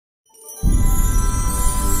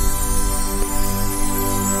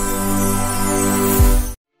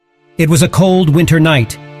It was a cold winter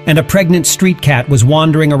night, and a pregnant street cat was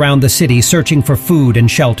wandering around the city searching for food and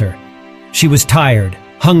shelter. She was tired,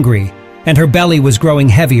 hungry, and her belly was growing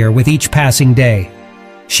heavier with each passing day.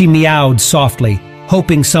 She meowed softly,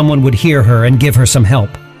 hoping someone would hear her and give her some help.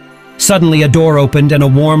 Suddenly, a door opened and a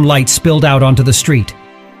warm light spilled out onto the street.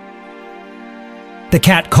 The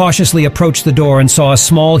cat cautiously approached the door and saw a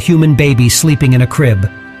small human baby sleeping in a crib.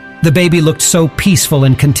 The baby looked so peaceful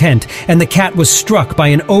and content, and the cat was struck by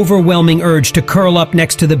an overwhelming urge to curl up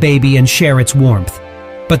next to the baby and share its warmth.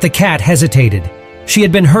 But the cat hesitated. She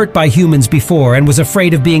had been hurt by humans before and was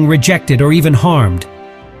afraid of being rejected or even harmed.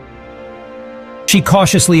 She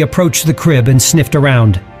cautiously approached the crib and sniffed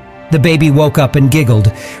around. The baby woke up and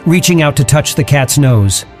giggled, reaching out to touch the cat's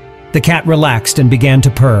nose. The cat relaxed and began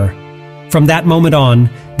to purr. From that moment on,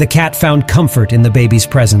 the cat found comfort in the baby's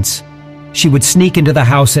presence. She would sneak into the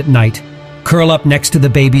house at night, curl up next to the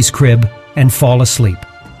baby's crib, and fall asleep.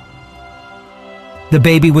 The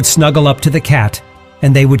baby would snuggle up to the cat,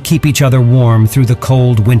 and they would keep each other warm through the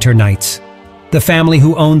cold winter nights. The family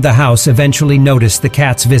who owned the house eventually noticed the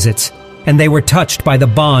cat's visits, and they were touched by the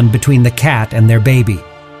bond between the cat and their baby.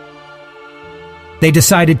 They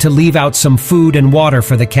decided to leave out some food and water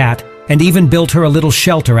for the cat, and even built her a little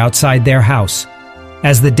shelter outside their house.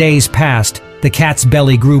 As the days passed, the cat's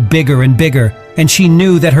belly grew bigger and bigger, and she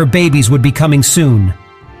knew that her babies would be coming soon.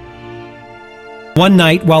 One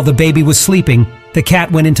night, while the baby was sleeping, the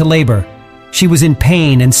cat went into labor. She was in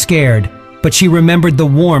pain and scared, but she remembered the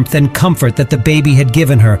warmth and comfort that the baby had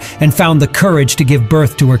given her and found the courage to give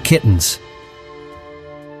birth to her kittens.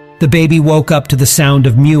 The baby woke up to the sound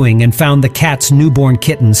of mewing and found the cat's newborn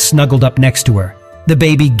kittens snuggled up next to her. The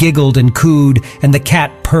baby giggled and cooed, and the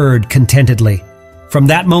cat purred contentedly. From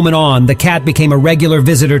that moment on, the cat became a regular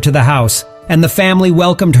visitor to the house, and the family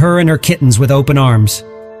welcomed her and her kittens with open arms.